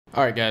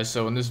Alright guys,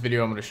 so in this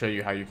video I'm going to show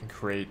you how you can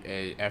create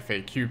a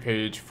FAQ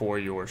page for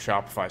your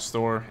Shopify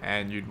store,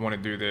 and you'd want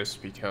to do this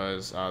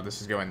because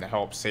this is going to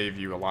help save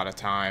you a lot of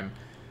time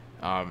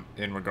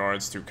in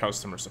regards to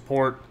customer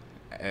support.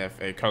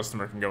 If a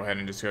customer can go ahead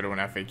and just go to an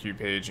FAQ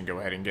page and go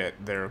ahead and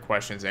get their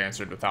questions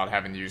answered without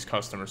having to use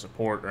customer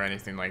support or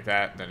anything like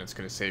that, then it's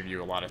going to save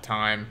you a lot of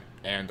time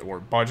and or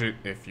budget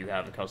if you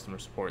have a customer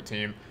support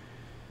team.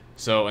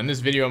 So in this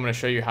video I'm going to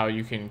show you how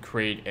you can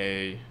create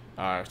a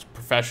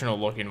professional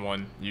looking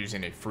one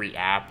using a free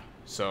app.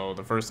 So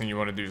the first thing you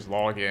want to do is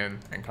log in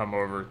and come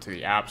over to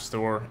the App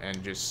Store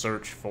and just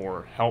search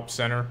for Help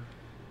Center,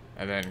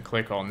 and then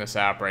click on this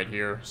app right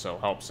here, so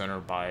Help Center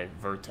by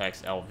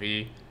Vertex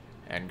LV,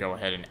 and go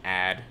ahead and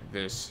add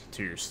this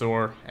to your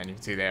store. And you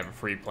can see they have a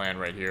free plan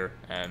right here,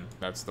 and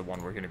that's the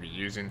one we're going to be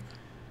using.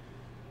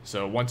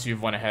 So once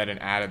you've went ahead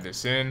and added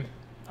this in,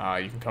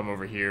 you can come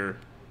over here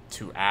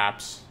to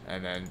Apps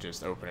and then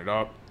just open it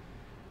up.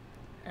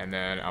 And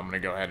then I'm going to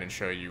go ahead and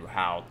show you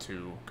how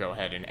to go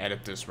ahead and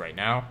edit this right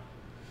now.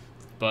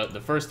 But the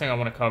first thing I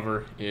want to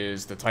cover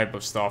is the type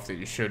of stuff that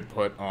you should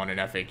put on an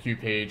FAQ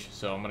page.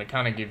 So I'm going to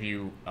kind of give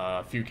you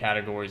a few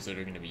categories that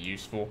are going to be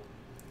useful.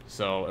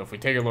 So if we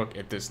take a look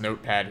at this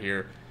notepad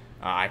here,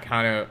 I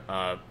kind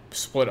of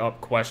split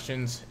up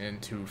questions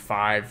into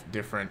 5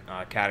 different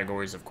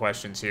categories of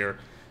questions here.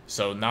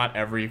 So not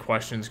every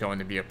question is going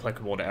to be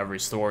applicable to every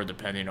store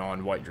depending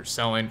on what you're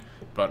selling,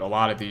 but a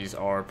lot of these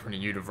are pretty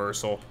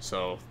universal.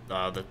 So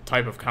the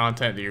type of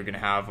content that you're going to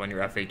have on your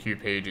FAQ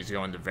page is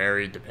going to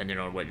vary depending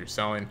on what you're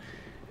selling,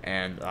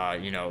 and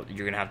you're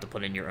going to have to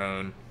put in your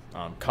own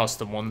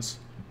custom ones.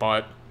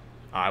 But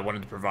I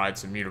wanted to provide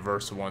some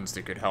universal ones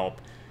that could help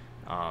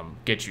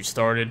get you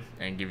started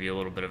and give you a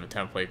little bit of a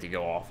template to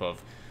go off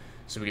of.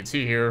 So we can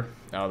see here,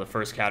 the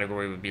first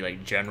category would be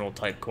like general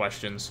type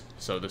questions.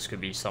 So this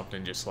could be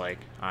something just like,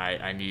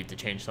 I need to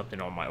change something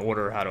on my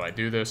order, how do I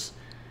do this?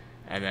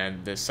 And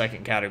then the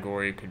second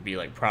category could be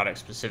like product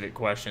specific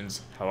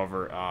questions.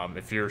 However,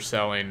 if you're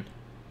selling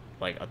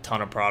like a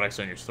ton of products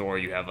on your store,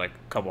 you have like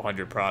a couple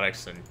hundred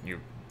products, and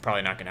you're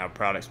probably not going to have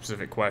product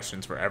specific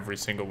questions for every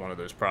single one of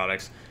those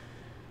products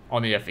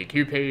on the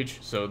FAQ page.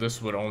 So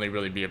this would only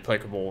really be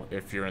applicable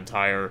if your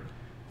entire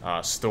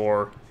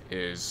store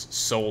is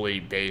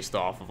solely based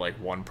off of like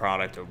one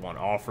product or one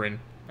offering.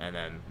 And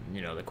then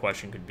the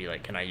question could be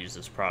like, can I use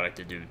this product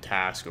to do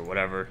task or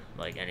whatever,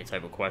 like any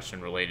type of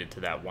question related to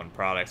that one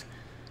product.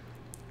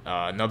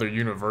 Another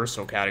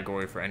universal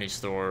category for any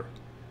store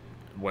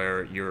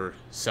where you're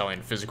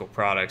selling physical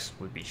products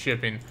would be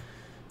shipping.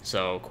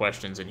 So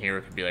questions in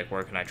here could be like,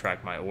 where can I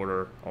track my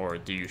order, or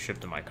do you ship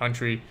to my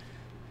country?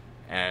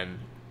 And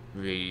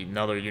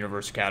another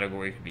universal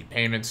category could be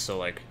payments. So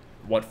like,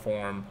 what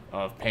form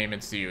of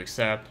payments do you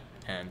accept,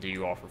 and do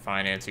you offer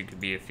financing? Could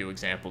be a few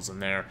examples in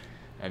there.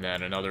 And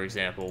then another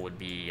example would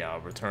be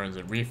returns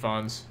and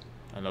refunds.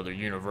 Another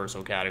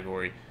universal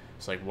category.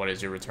 It's like, what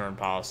is your return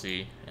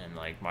policy, and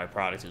like, my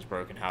product is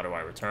broken, how do I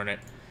return it?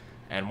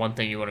 And one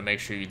thing you want to make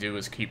sure you do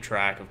is keep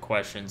track of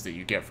questions that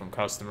you get from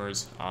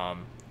customers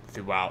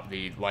throughout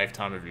the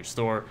lifetime of your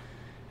store.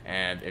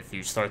 And if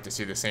you start to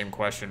see the same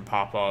question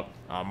pop up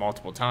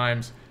multiple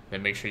times,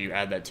 then make sure you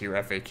add that to your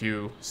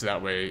FAQ, so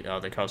that way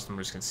the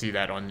customers can see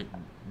that on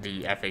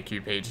the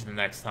FAQ page the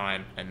next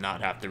time and not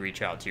have to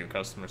reach out to your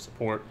customer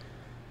support.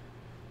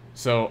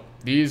 So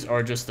these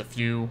are just a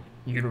few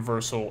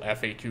universal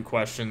FAQ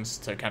questions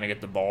to kind of get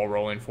the ball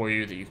rolling for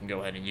you that you can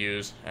go ahead and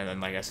use. And then,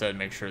 like I said,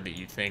 make sure that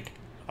you think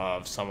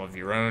of some of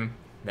your own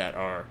that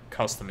are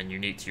custom and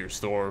unique to your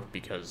store,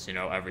 because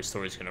every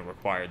store is going to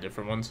require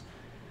different ones.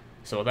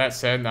 So with that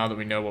said, now that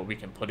we know what we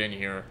can put in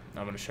here,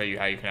 I'm going to show you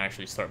how you can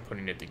actually start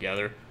putting it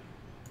together.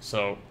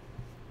 So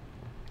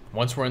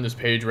once we're in this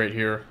page right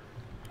here,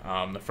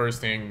 the first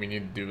thing we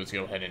need to do is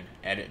go ahead and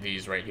edit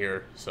these right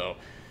here. So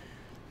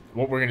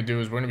what we're going to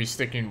do is we're going to be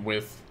sticking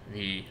with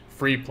the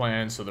free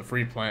plan. So the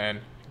free plan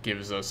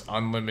gives us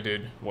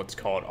unlimited what's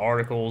called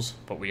articles,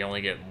 but we only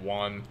get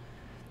one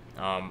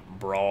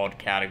broad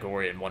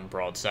category and one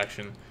broad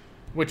section,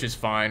 which is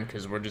fine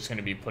because we're just going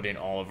to be putting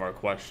all of our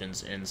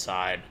questions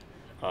inside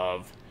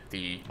of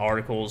the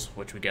articles,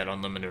 which we get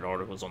unlimited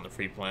articles on the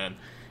free plan.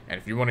 And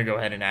if you want to go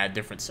ahead and add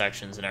different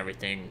sections and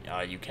everything,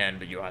 you can,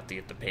 but you'll have to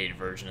get the paid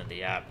version of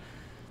the app.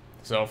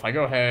 So if I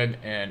go ahead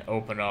and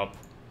open up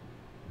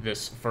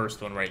this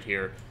first one right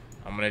here,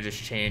 I'm going to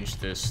just change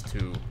this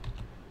to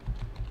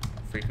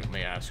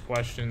frequently asked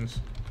questions,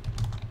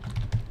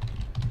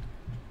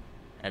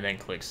 and then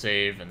click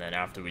save. And then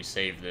after we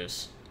save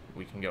this,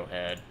 we can go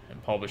ahead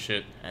and publish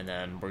it. And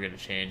then we're going to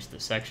change the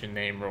section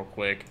name real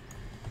quick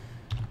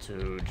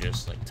to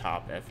just like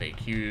top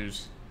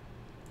FAQs,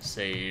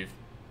 save,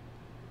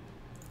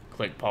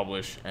 click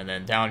publish. And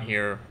then down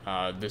here,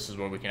 this is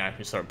where we can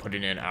actually start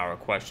putting in our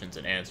questions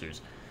and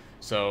answers.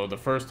 So the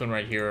first one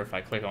right here, if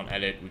I click on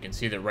edit, we can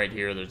see that right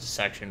here there's a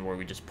section where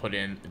we just put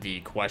in the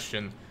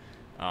question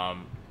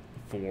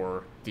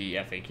for the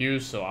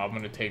FAQs. So I'm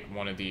going to take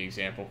one of the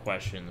example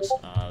questions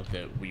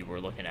that we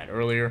were looking at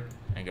earlier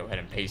and go ahead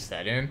and paste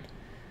that in.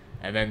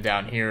 And then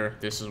down here,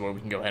 this is where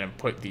we can go ahead and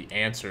put the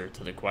answer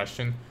to the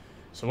question.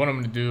 So what I'm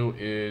going to do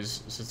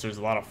is, since there's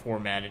a lot of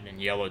formatted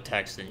and yellow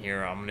text in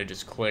here, I'm going to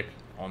just click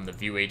on the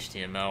view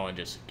HTML and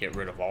just get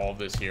rid of all of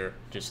this here,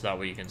 just so that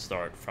way you can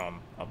start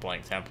from a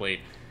blank template.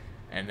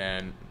 And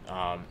then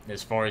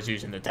as far as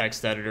using the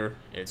text editor,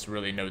 it's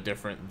really no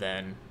different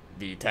than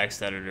the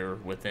text editor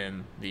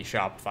within the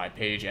Shopify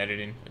page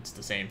editing. It's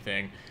the same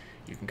thing.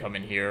 You can come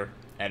in here,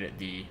 edit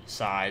the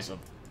size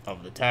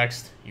of the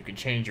text. You can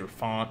change your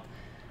font.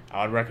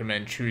 I would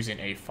recommend choosing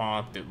a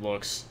font that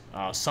looks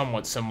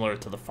somewhat similar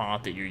to the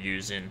font that you're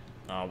using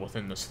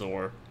within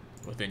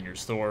your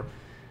store.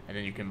 And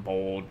then you can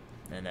bold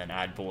and then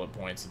add bullet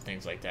points and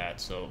things like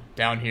that. So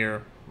down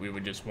here, we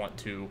would just want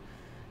to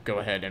go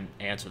ahead and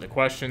answer the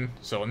question.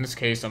 So in this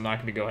case, I'm not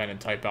going to go ahead and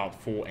type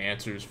out full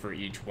answers for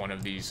each one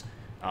of these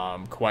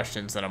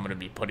questions that I'm going to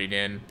be putting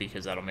in,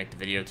 because that'll make the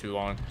video too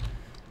long.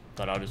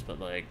 But I'll just put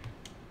like,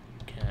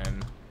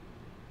 can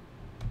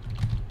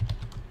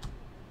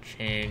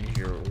change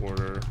your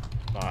order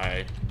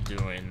by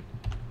doing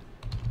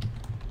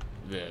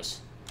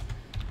this.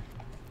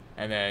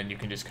 And then you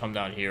can just come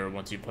down here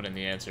once you put in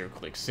the answer,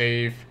 click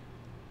save,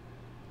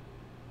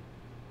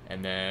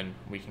 and then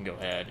we can go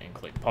ahead and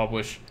click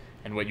publish.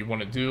 And what you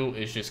want to do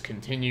is just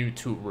continue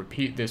to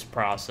repeat this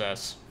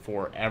process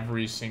for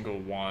every single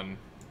one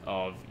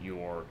of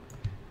your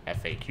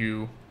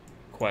FAQ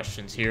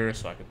questions here.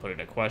 So I can put in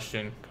a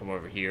question, come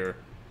over here,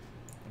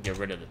 get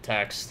rid of the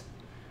text.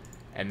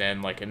 And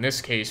then like in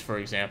this case, for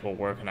example,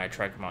 where can I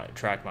track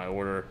my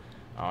order?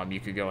 You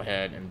could go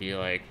ahead and be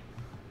like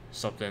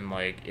something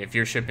like, if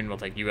you're shipping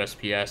with like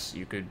USPS,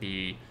 you could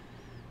be,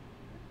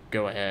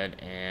 go ahead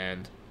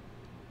and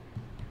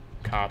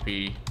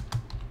copy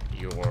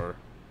your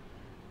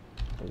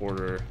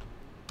order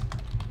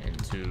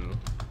into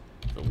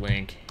the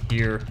link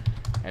here,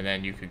 and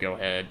then you could go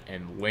ahead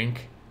and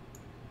link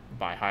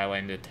by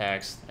highlighting the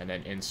text and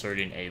then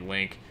inserting a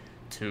link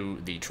to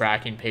the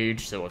tracking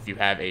page. So if you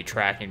have a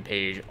tracking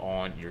page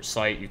on your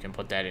site, you can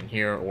put that in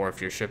here, or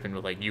if you're shipping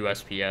with like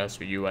USPS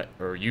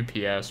or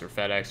UPS or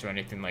FedEx or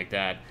anything like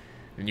that,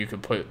 then you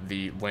can put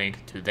the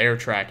link to their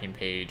tracking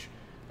page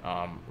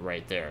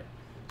right there.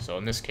 So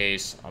in this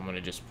case, I'm going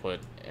to just put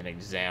an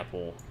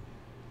example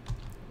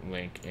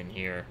link in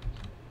here,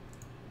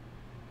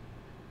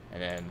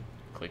 and then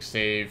click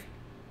save,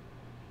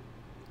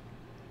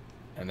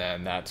 and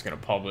then that's going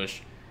to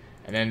publish.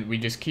 And then we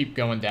just keep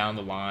going down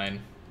the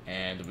line,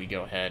 and we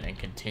go ahead and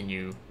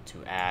continue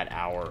to add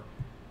our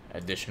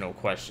additional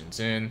questions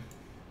in,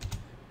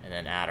 and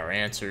then add our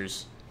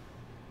answers.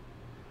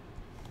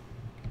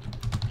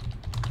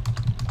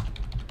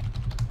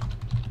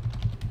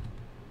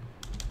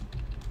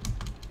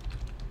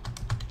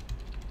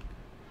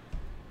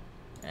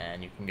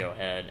 And you can go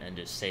ahead and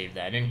just save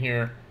that in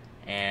here,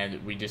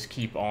 and we just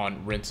keep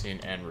on rinsing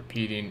and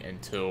repeating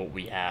until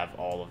we have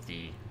all of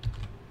the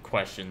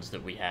questions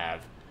that we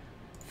have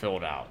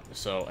filled out.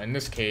 So in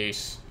this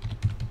case,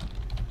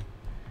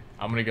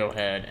 I'm going to go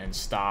ahead and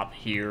stop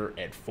here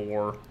at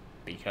 4,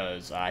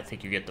 because I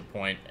think you get the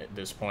point at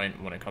this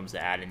point when it comes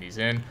to adding these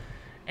in.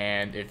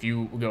 And if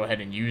you go ahead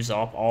and use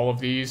up all of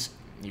these,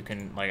 you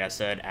can, like I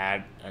said,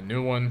 add a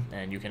new one,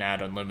 and you can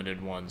add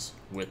unlimited ones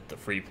with the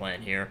free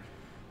plan here.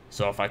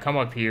 So if I come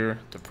up here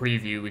to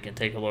preview, we can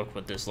take a look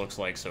what this looks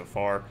like so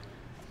far.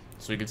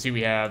 So you can see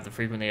we have the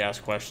frequently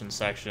asked questions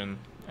section,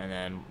 and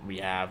then we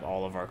have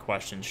all of our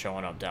questions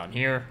showing up down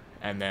here.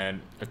 And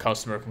then the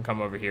customer can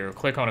come over here,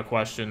 click on a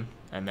question,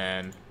 and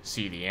then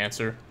see the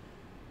answer.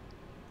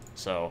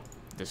 So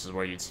this is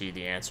where you'd see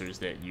the answers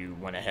that you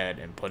went ahead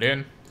and put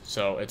in.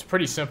 So it's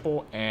pretty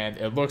simple, and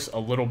it looks a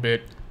little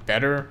bit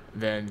better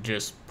than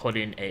just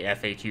putting a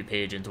FAQ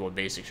page into a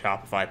basic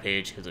Shopify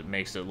page, because it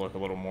makes it look a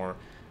little more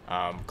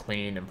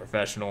clean and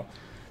professional.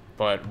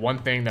 But one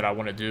thing that I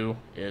want to do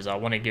is I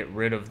want to get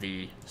rid of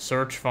the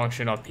search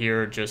function up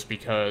here, just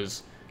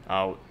because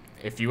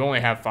if you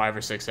only have 5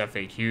 or 6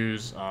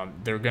 FAQs,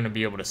 they're going to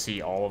be able to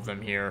see all of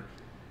them here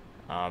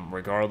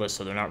regardless,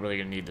 so they're not really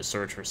going to need to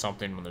search for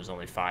something when there's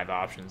only 5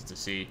 options to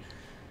see.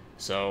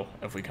 So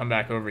if we come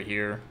back over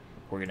here,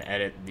 we're going to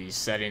edit these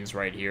settings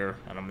right here,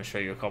 and I'm going to show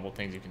you a couple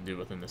things you can do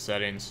within the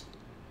settings.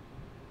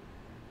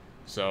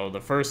 So the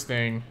first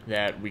thing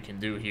that we can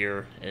do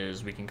here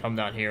is we can come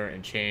down here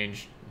and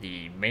change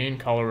the main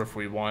color if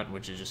we want,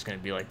 which is just going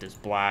to be like this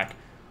black,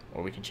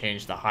 or we can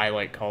change the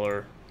highlight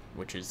color,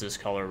 which is this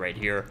color right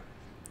here.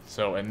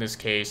 So in this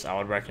case, I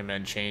would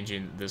recommend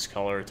changing this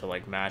color to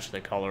like match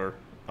the color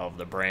of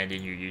the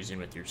branding you're using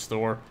with your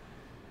store.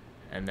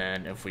 And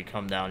then if we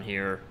come down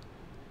here,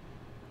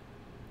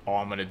 all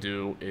I'm going to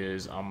do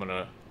is I'm going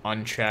to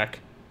uncheck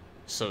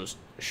so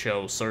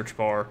show search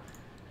bar,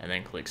 and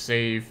then click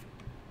save.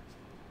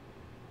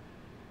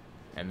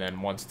 And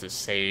then once this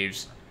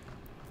saves,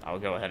 I'll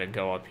go ahead and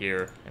go up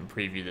here and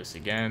preview this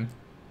again,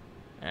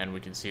 and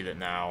we can see that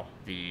now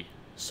the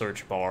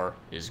search bar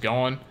is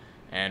gone,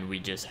 and we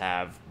just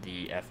have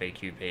the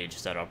FAQ page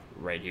set up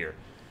right here.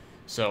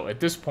 So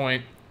at this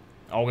point,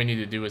 all we need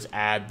to do is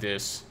add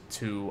this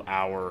to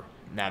our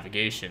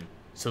navigation.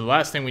 So the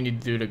last thing we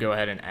need to do to go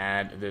ahead and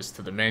add this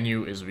to the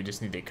menu is we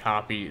just need to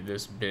copy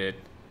this bit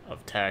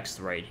of text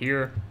right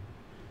here.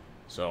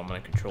 So I'm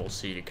going to Control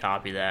C to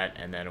copy that,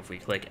 and then if we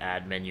click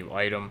Add Menu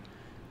Item,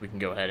 we can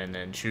go ahead and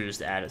then choose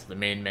to add it to the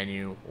main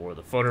menu or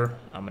the footer.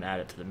 I'm going to add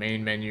it to the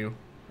main menu.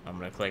 I'm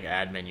going to click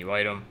Add Menu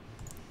Item,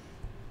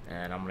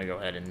 and I'm going to go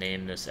ahead and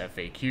name this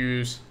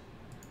FAQs,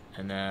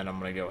 and then I'm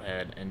going to go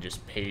ahead and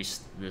just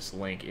paste this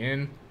link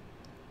in,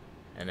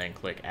 and then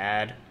click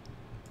Add.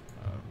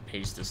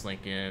 Paste this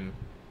link in,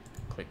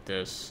 click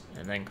this,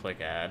 and then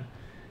click Add.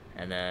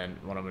 And then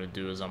what I'm going to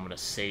do is I'm going to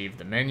save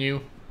the menu.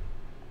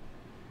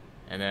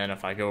 And then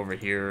if I go over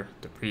here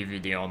to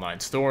preview the online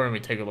store and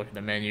we take a look at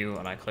the menu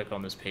and I click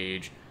on this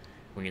page,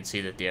 we can see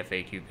that the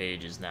FAQ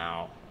page is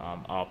now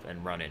up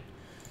and running.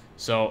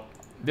 So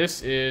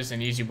this is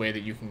an easy way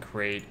that you can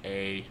create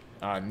a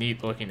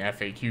neat looking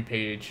FAQ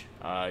page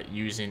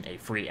using a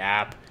free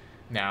app.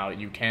 Now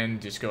you can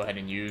just go ahead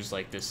and use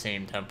like this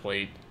same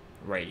template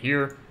right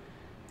here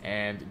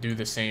and do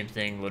the same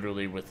thing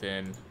literally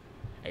within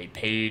a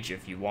page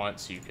if you want.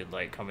 So you could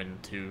like come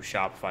into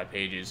Shopify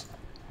pages,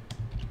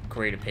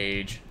 create a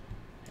page,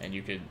 and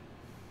you could,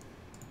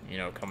 you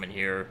know, come in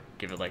here,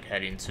 give it like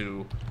heading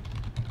 2,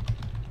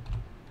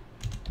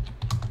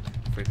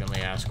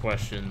 frequently asked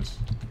questions,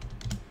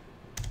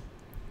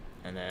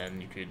 and then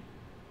you could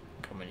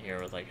come in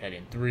here with like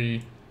heading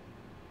 3,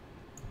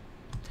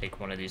 take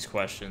one of these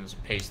questions,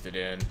 paste it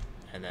in,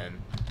 and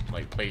then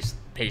like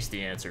paste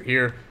the answer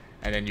here.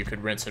 And then you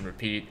could rinse and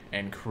repeat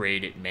and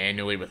create it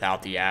manually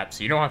without the app.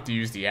 So you don't have to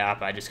use the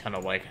app. I just kind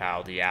of like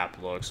how the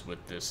app looks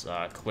with this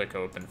click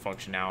open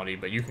functionality.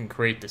 But you can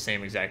create the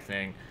same exact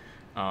thing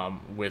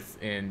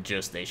within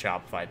just a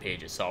Shopify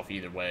page itself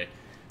either way.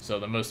 So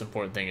the most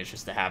important thing is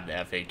just to have the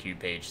FAQ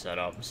page set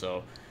up.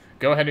 So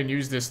go ahead and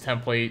use this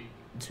template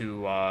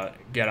to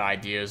get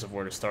ideas of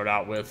where to start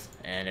out with.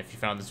 And if you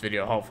found this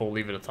video helpful,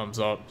 leave it a thumbs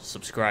up,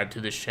 subscribe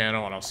to this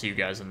channel, and I'll see you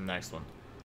guys in the next one.